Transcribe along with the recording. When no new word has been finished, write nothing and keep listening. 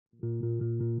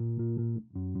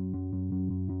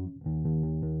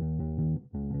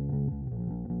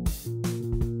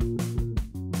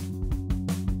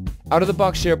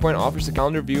Out-of-the-box SharePoint offers a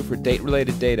calendar view for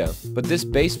date-related data, but this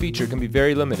base feature can be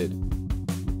very limited.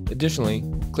 Additionally,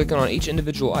 clicking on each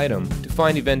individual item to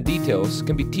find event details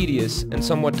can be tedious and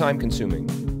somewhat time-consuming.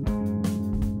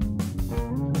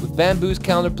 With Bamboo's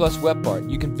Calendar Plus web part,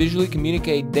 you can visually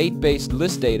communicate date-based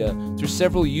list data through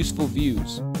several useful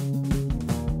views.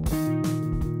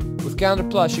 With Calendar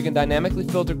Plus, you can dynamically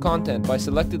filter content by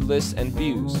selected lists and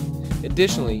views.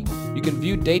 Additionally, you can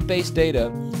view date-based data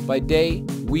by day,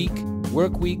 week,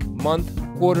 work week, month,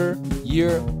 quarter,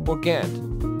 year, or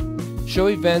Gantt. Show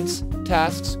events,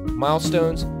 tasks,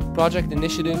 milestones, project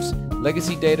initiatives,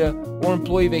 legacy data, or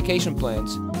employee vacation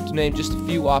plans, to name just a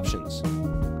few options.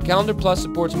 Calendar Plus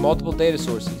supports multiple data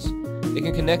sources. It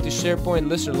can connect to SharePoint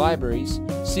listener libraries,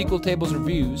 SQL tables or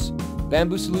views,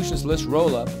 Bamboo Solutions list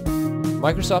rollup,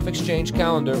 Microsoft Exchange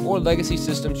Calendar, or legacy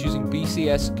systems using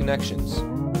BCS connections.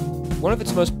 One of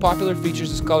its most popular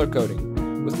features is color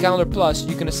coding. With Calendar Plus,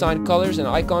 you can assign colors and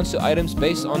icons to items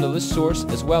based on the list source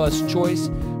as well as choice,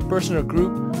 person or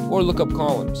group, or lookup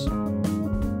columns.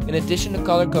 In addition to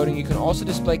color coding, you can also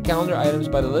display calendar items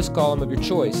by the list column of your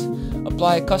choice,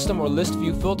 apply a custom or list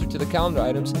view filter to the calendar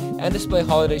items, and display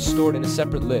holidays stored in a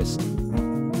separate list.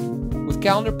 With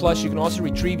Calendar Plus, you can also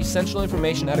retrieve essential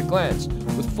information at a glance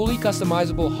with fully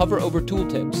customizable hover over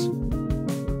tooltips.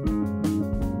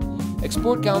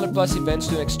 Export Calendar Plus events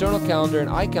to an external calendar in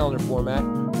iCalendar format,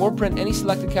 or print any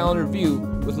selected calendar view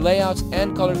with layouts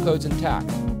and color codes intact.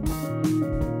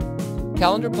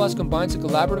 Calendar Plus combines the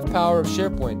collaborative power of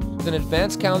SharePoint with an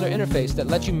advanced calendar interface that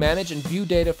lets you manage and view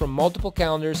data from multiple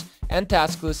calendars and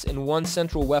task lists in one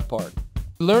central web part.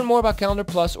 To learn more about Calendar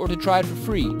Plus or to try it for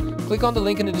free, click on the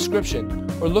link in the description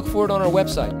or look for it on our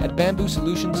website at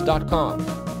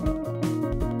bamboosolutions.com.